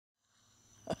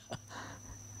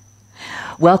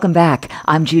Welcome back.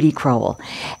 I'm Judy Crowell.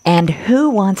 And who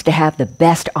wants to have the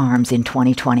best arms in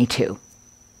 2022?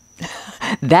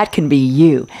 That can be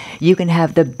you. You can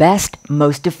have the best,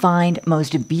 most defined,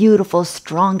 most beautiful,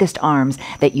 strongest arms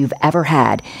that you've ever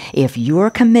had if you're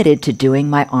committed to doing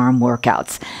my arm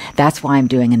workouts. That's why I'm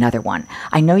doing another one.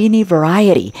 I know you need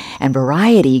variety, and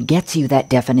variety gets you that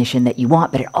definition that you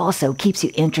want, but it also keeps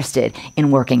you interested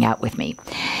in working out with me.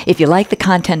 If you like the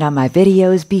content on my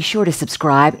videos, be sure to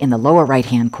subscribe in the lower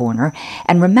right-hand corner.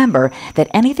 And remember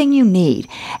that anything you need,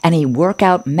 any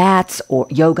workout mats or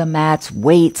yoga mats,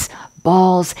 weights,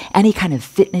 balls, any kind of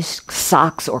fitness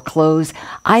socks or clothes,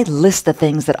 I list the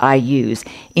things that I use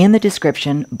in the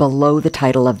description below the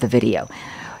title of the video.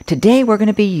 Today we're going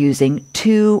to be using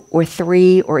 2 or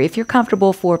 3, or if you're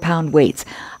comfortable, 4-pound weights.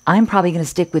 I'm probably going to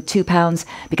stick with 2 pounds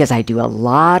because I do a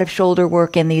lot of shoulder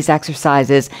work in these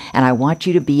exercises and I want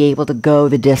you to be able to go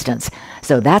the distance.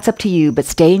 So that's up to you, but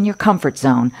stay in your comfort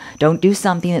zone. Don't do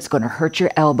something that's going to hurt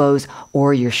your elbows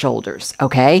or your shoulders,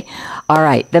 okay? All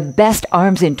right, the best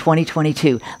arms in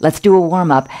 2022. Let's do a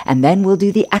warm-up and then we'll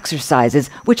do the exercises,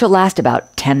 which will last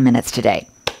about 10 minutes today.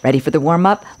 Ready for the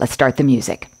warm-up? Let's start the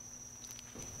music.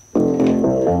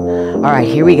 All right,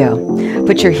 here we go.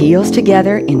 Put your heels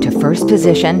together into first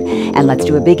position, and let's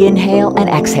do a big inhale and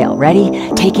exhale. Ready?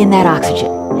 Take in that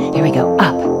oxygen. Here we go.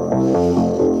 Up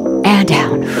and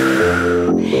down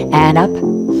and up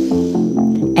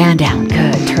and down.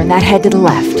 Good. Turn that head to the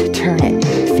left. Turn it.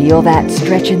 Feel that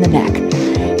stretch in the neck.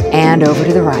 And over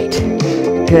to the right.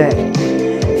 Good.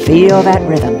 Feel that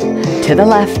rhythm. To the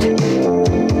left.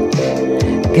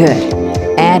 Good.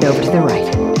 And over to the right.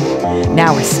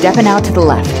 Now we're stepping out to the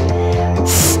left.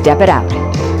 Step it out,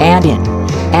 and in,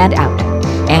 and out,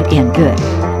 and in. Good.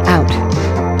 Out,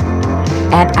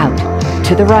 and out.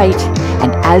 To the right,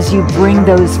 and as you bring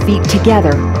those feet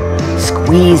together,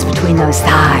 squeeze between those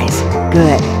thighs.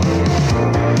 Good.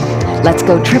 Let's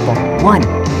go triple. 1,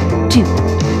 2,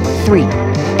 3,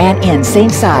 and in. Same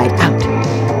side. Out,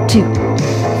 2,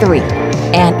 3,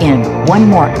 and in. One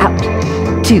more. Out,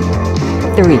 2,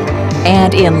 3,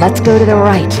 and in. Let's go to the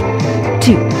right.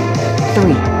 2,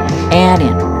 3, and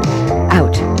in.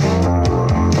 Out.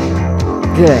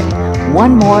 Good.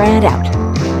 One more and out.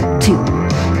 2,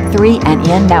 3, and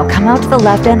in. Now come out to the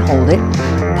left and hold it.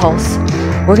 Pulse.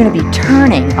 We're going to be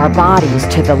turning our bodies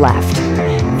to the left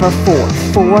for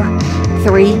 4,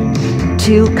 3,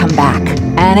 2, come back.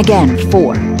 And again,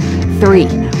 4, 3,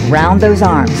 round those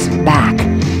arms, back.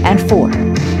 And 4,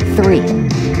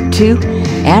 3, 2,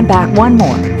 and back. One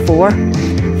more. 4,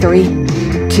 3,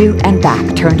 2, and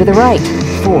back. Turn to the right.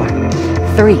 4,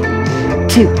 3,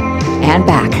 2, and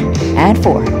back, and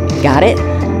 4. Got it?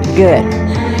 Good.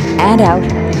 And out,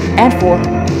 and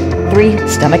 4, 3,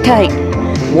 stomach tight.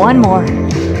 One more.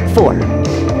 4,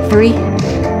 3, 2,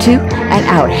 and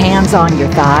out. Hands on your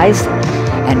thighs,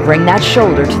 and bring that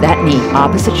shoulder to that knee.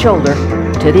 Opposite shoulder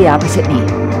to the opposite knee.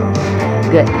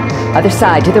 Good. Other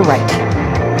side to the right.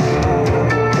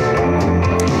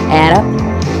 And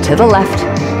up to the left.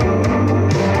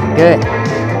 Good.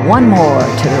 One more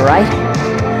to the right.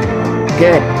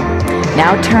 Good.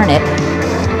 Now turn it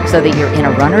so that you're in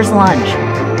a runner's lunge.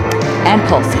 And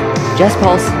pulse it. Just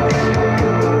pulse.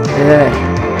 Good.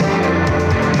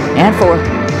 And 4,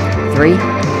 3,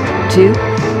 2,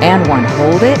 and 1.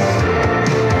 Hold it.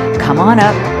 Come on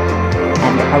up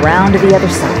and around to the other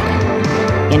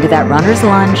side. Into that runner's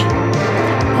lunge.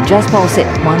 And just pulse it.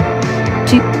 1,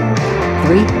 2,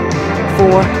 3,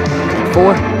 4, and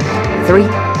 4, 3,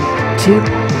 2,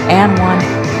 and 1.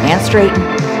 And straighten.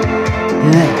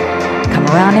 Good. Come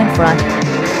around in front.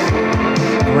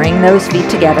 Bring those feet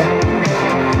together.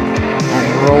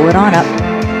 And roll it on up.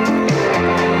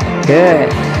 Good.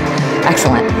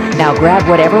 Excellent. Now grab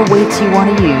whatever weights you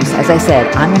want to use. As I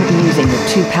said, I'm going to be using the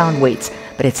 2-pound weights,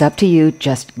 but it's up to you.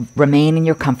 Just remain in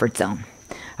your comfort zone.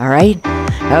 All right?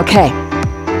 Okay.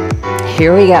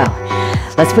 Here we go.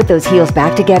 Let's put those heels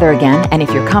back together again. And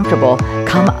if you're comfortable,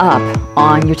 come up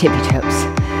on your tippy toes.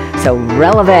 So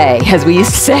releve, as we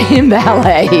used to say in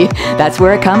ballet. That's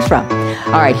where it comes from.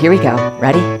 All right, here we go.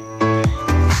 Ready?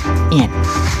 In,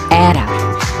 and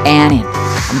out, and in.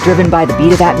 I'm driven by the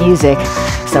beat of that music,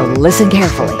 so listen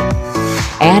carefully.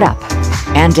 And up,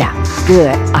 and down.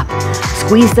 Good, up.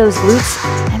 Squeeze those glutes,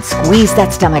 and squeeze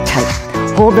that stomach tight.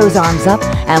 Hold those arms up,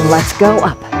 and let's go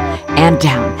up, and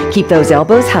down. Keep those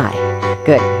elbows high.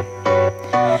 Good.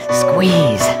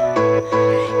 Squeeze,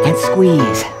 and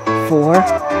squeeze. 4,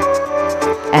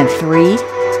 and 3,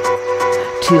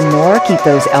 2 more. Keep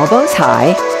those elbows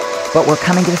high, but we're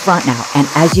coming to the front now. And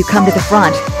as you come to the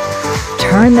front,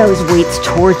 turn those weights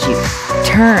towards you.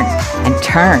 Turn and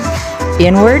turn.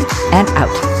 Inward and out.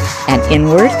 And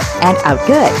inward and out.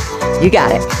 Good. You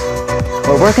got it.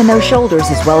 We're working those shoulders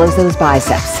as well as those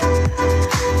biceps.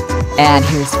 And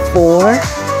here's 4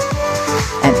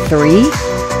 and 3.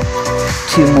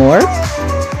 2 more.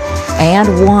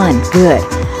 And 1. Good.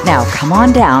 Now come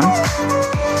on down.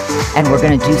 And we're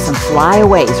going to do some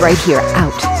flyaways right here.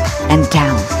 Out and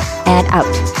down and out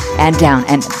and down.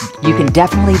 And you can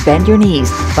definitely bend your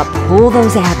knees, but pull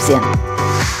those abs in.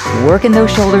 Working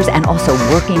those shoulders and also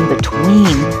working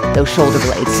between those shoulder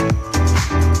blades.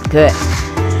 Good.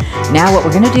 Now what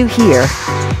we're going to do here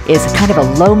is kind of a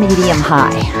low, medium,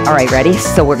 high. All right, ready?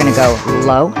 So we're going to go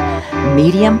low,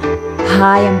 medium,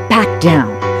 high, and back down.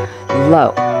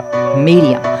 Low,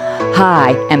 medium,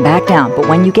 high, and back down. But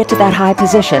when you get to that high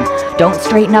position, don't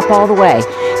straighten up all the way.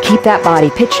 Keep that body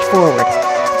pitched forward.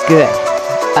 Good.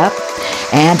 Up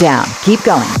and down. Keep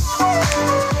going.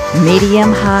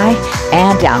 Medium, high,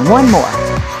 and down. One more.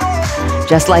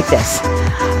 Just like this.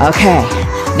 Okay.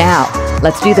 Now,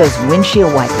 let's do those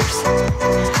windshield wipers.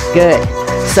 Good.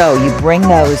 So you bring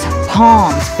those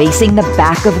palms facing the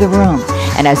back of the room.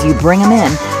 And as you bring them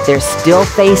in, they're still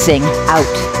facing out.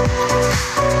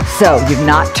 So you're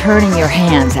not turning your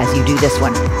hands as you do this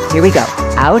one. Here we go.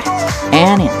 Out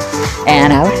and in.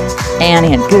 And out and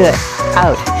in. Good.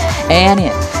 Out and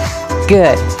in.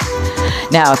 Good.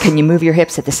 Now, can you move your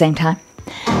hips at the same time?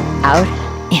 Out,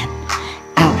 in,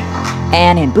 out,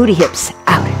 and in. Booty hips,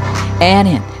 out, and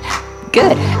in.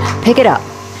 Good. Pick it up.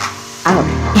 Out,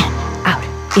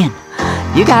 in,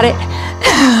 You got it.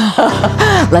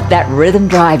 Let that rhythm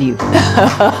drive you.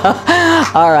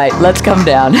 All right, let's come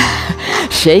down.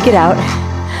 Shake it out.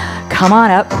 Come on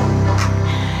up.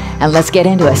 And let's get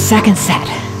into a second set.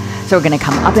 So we're going to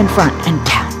come up in front and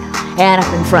down, and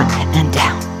up in front and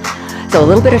down. So a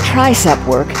little bit of tricep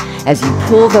work as you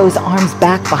pull those arms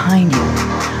back behind you.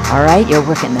 All right, you're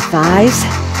working the thighs,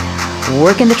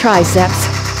 working the triceps,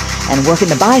 and working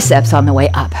the biceps on the way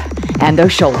up. And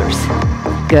those shoulders.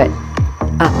 Good.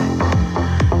 Up.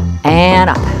 And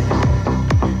up.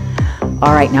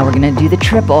 All right, now we're going to do the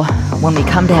triple when we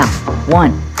come down.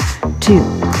 1, 2,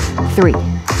 3.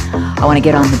 I want to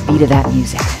get on the beat of that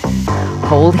music.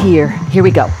 Hold here. Here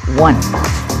we go. 1,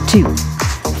 2,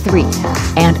 3,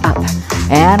 and up.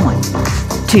 And 1,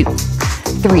 2,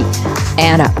 3,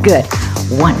 and up. Good.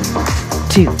 1,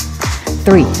 2,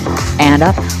 3, and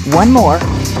up. One more.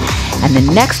 And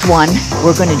the next one,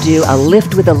 we're going to do a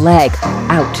lift with the leg.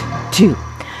 Out. 2,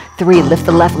 3. Lift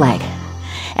the left leg.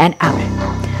 And out.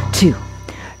 2,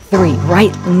 3.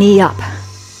 Right knee up.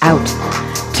 Out.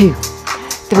 2,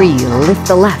 3. Lift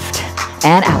the left.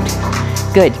 And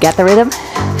out. Good. Got the rhythm?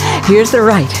 Here's the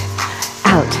right.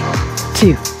 Out.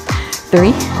 2,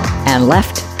 3. And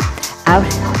left. Out.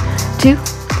 2,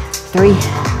 3.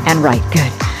 And right.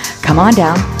 Good. Come on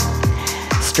down.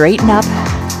 Straighten up.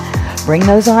 Bring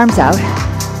those arms out.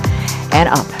 And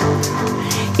up.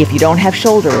 If you don't have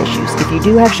shoulder issues, if you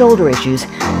do have shoulder issues,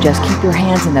 just keep your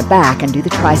hands in the back and do the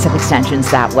tricep extensions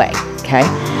that way. Okay?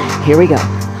 Here we go.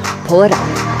 Pull it up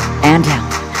and down.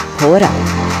 Pull it up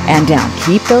and down.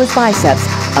 Keep those biceps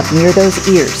up near those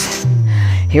ears.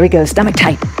 Here we go. Stomach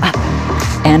tight. Up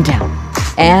and down.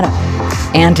 And up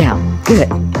and down. Good.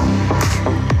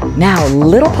 Now,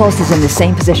 little pulses in the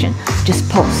same position. Just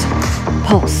pulse,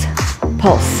 pulse,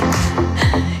 pulse.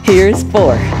 Here's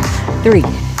 4, 3,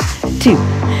 2,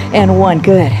 and 1.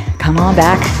 Good. Come on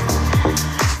back.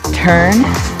 Turn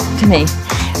to me.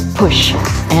 Push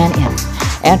and in.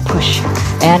 And push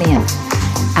and in.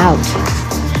 Out.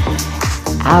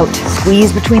 Out.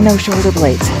 Squeeze between those shoulder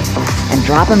blades. And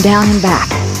drop them down and back.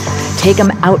 Take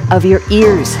them out of your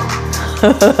ears.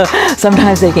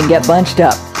 Sometimes they can get bunched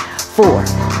up. 4,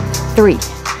 3,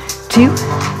 2,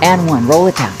 and 1. Roll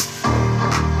it down.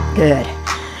 Good.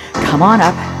 Come on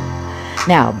up.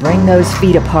 Now bring those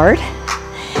feet apart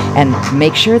and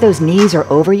make sure those knees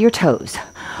are over your toes.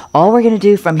 All we're going to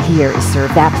do from here is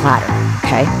serve that platter,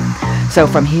 okay? So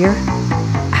from here,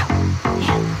 out,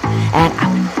 in, and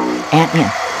out, and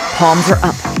in. Palms are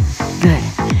up. Good.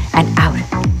 And out,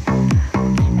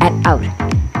 and out,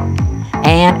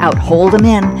 and out. Hold them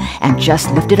in and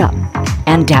just lift it up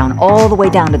and down, all the way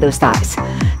down to those thighs.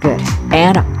 Good.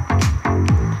 And up,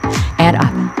 and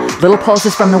up. Little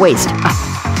pulses from the waist. Up,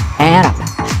 and up,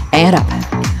 and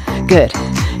up. Good.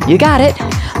 You got it.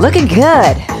 Looking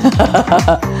good.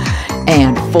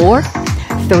 And 4,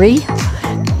 3,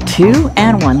 2,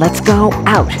 and 1. Let's go.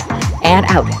 Out and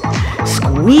out.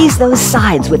 Squeeze those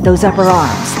sides with those upper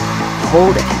arms.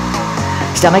 Hold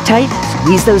it. Stomach tight.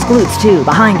 Squeeze those glutes too,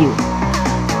 behind you.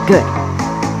 Good.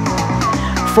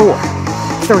 4,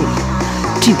 3,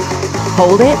 2.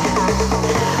 Hold it.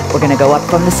 We're going to go up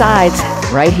from the sides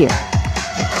right here.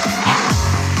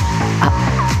 Up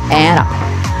and up.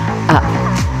 Up.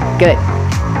 Good.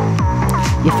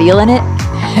 You feeling it?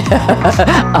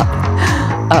 Up,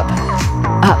 up,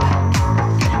 up.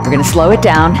 We're going to slow it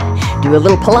down. Do a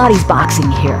little Pilates boxing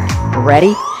here.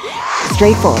 Ready?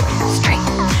 Straight forward. Straight,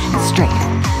 straight,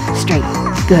 straight.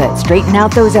 Good. Straighten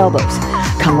out those elbows.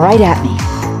 Come right at me.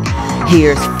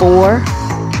 Here's 4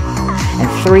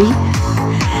 and 3.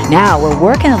 Now we're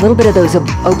working a little bit of those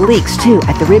obliques too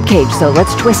at the rib cage. So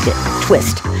let's twist it.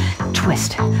 Twist,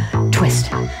 twist, twist,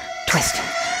 twist,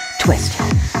 twist,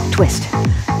 twist,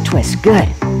 twist. Good.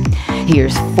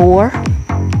 Here's 4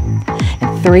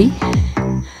 and 3.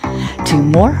 2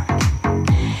 more.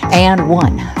 And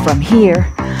 1. From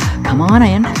here, come on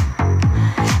in.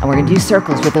 And we're going to do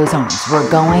circles with those arms. We're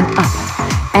going up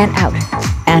and out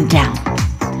and down.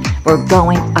 We're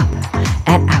going up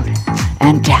and out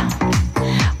and down.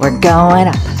 We're going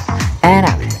up and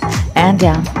out and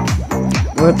down.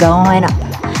 We're going up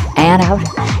and out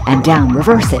and down.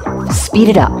 Reverse it. Speed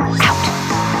it up. Out.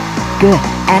 Good.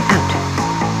 And out.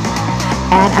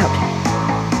 And out.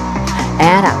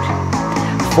 And out.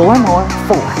 4 more.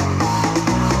 4.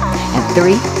 And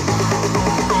 3.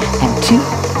 And 2.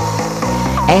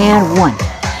 And 1.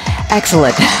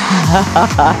 Excellent.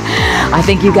 I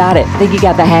think you got it. I think you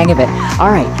got the hang of it.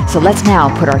 All right. So let's now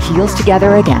put our heels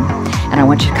together again. And I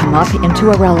want you to come up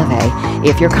into a releve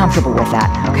if you're comfortable with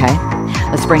that, okay?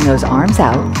 Let's bring those arms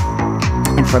out.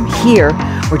 And from here,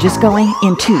 we're just going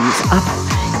in 2s, up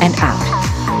and out,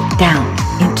 down,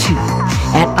 in 2,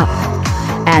 and up.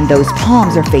 And those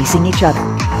palms are facing each other.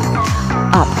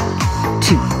 Up,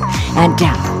 2, and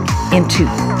down, in 2,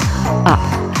 up,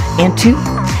 in 2,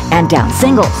 and down.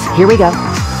 Singles, here we go.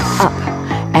 Up,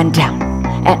 and down,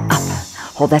 and up.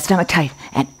 Hold that stomach tight,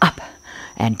 and up,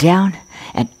 and down,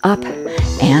 and up,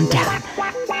 and down.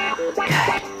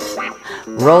 Good.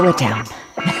 Roll it down.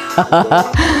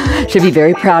 Should be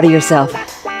very proud of yourself.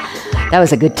 That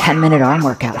was a good 10-minute arm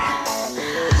workout.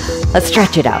 Let's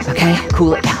stretch it out, okay?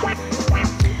 Cool it down.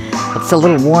 It's a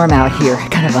little warm out here,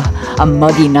 kind of a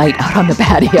muggy night out on the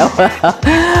patio.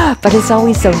 But it's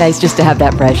always so nice just to have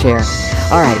that fresh air.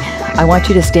 All right, I want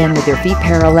you to stand with your feet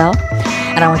parallel,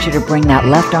 and I want you to bring that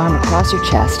left arm across your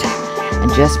chest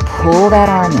and just pull that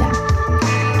arm in.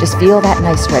 Just feel that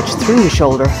nice stretch through the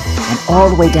shoulder and all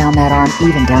the way down that arm,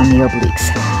 even down the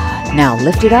obliques. Now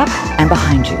lift it up and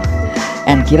behind you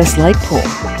and give a slight pull.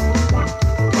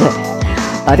 Good.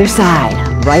 Other side,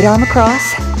 right arm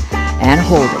across and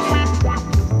hold it.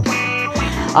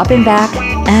 Up and back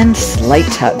and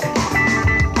slight tug.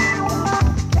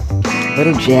 A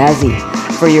little jazzy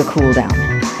for your cool down.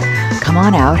 Come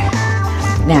on out.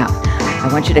 Now, I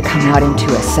want you to come out into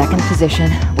a second position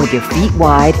with your feet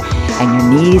wide and your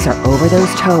knees are over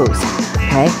those toes,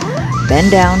 okay? Bend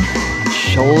down,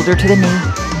 shoulder to the knee.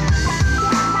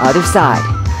 Other side,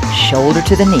 shoulder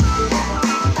to the knee.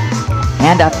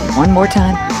 Hand up, one more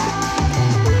time.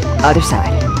 Other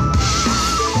side.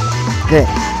 Good.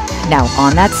 Now,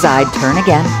 on that side, turn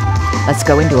again. Let's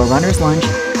go into a runner's lunge.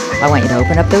 I want you to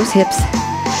open up those hips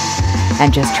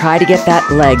and just try to get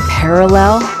that leg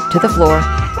parallel to the floor.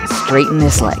 Straighten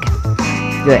this leg.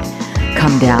 Good.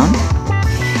 Come down.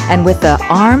 And with the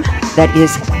arm that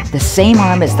is the same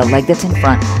arm as the leg that's in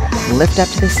front, lift up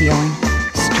to the ceiling.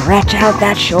 Stretch out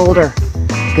that shoulder.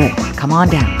 Good. Come on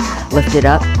down. Lift it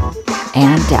up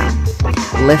and down.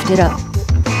 Lift it up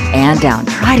and down.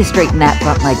 Try to straighten that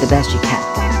front leg the best you can.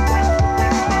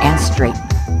 And straighten.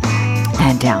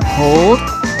 And down. Hold.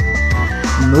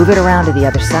 Move it around to the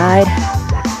other side.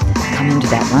 Come into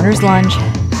that runner's lunge.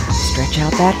 Stretch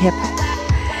out that hip.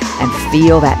 And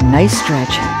feel that nice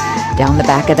stretch down the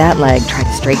back of that leg. Try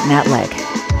to straighten that leg.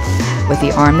 With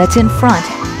the arm that's in front,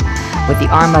 with the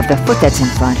arm of the foot that's in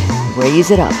front, raise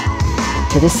it up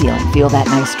to the ceiling. Feel that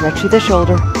nice stretch through the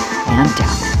shoulder and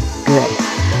down. Good.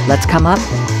 Let's come up,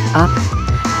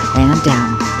 and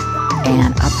down,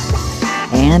 and up,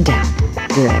 and down.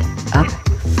 Good. Up,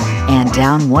 and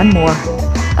down. One more.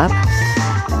 Up.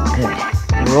 Good.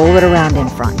 Roll it around in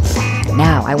front.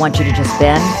 Now, I want you to just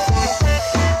bend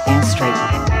and straighten.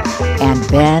 And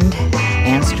bend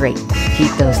and straighten.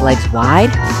 Keep those legs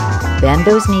wide. Bend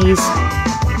those knees.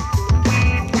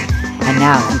 And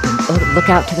now you can look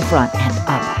out to the front and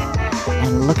up.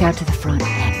 And look out to the front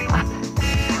and up.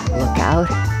 Look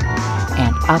out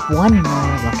and up. One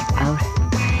more. Look out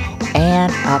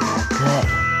and up. Good.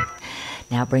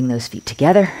 Now bring those feet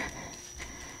together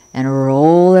and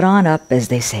roll it on up, as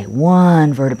they say,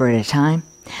 one vertebra at a time.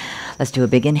 Let's do a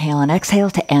big inhale and exhale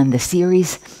to end the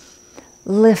series.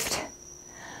 Lift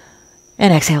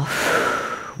and exhale.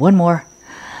 One more.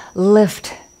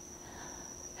 Lift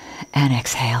and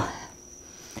exhale.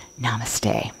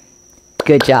 Namaste.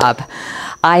 Good job.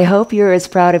 I hope you're as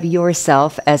proud of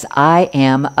yourself as I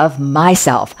am of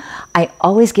myself. I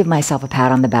always give myself a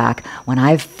pat on the back when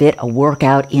I've fit a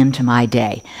workout into my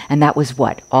day. And that was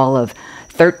what? All of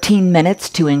 13 minutes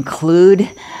to include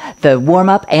the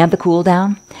warm-up and the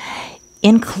cool-down?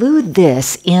 Include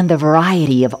this in the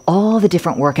variety of all the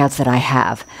different workouts that I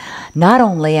have. Not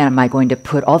only am I going to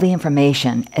put all the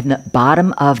information in the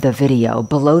bottom of the video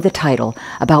below the title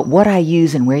about what I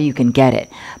use and where you can get it,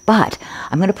 but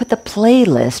I'm going to put the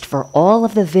playlist for all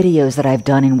of the videos that I've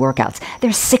done in workouts.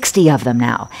 There's 60 of them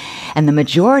now, and the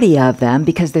majority of them,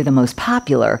 because they're the most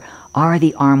popular, are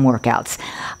the arm workouts.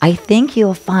 I think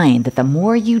you'll find that the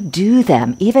more you do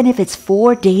them, even if it's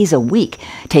 4 days a week,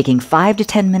 taking 5 to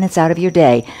 10 minutes out of your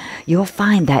day, you'll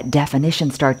find that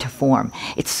definition start to form.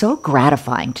 It's so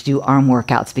gratifying to do arm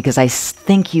workouts because I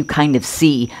think you kind of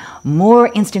see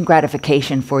more instant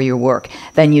gratification for your work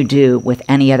than you do with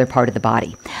any other part of the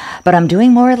body. But I'm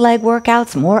doing more leg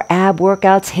workouts, more ab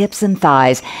workouts, hips and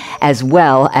thighs, as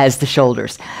well as the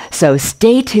shoulders. So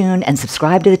stay tuned and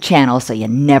subscribe to the channel so you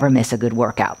never miss a good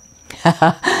workout.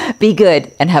 Be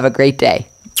good and have a great day.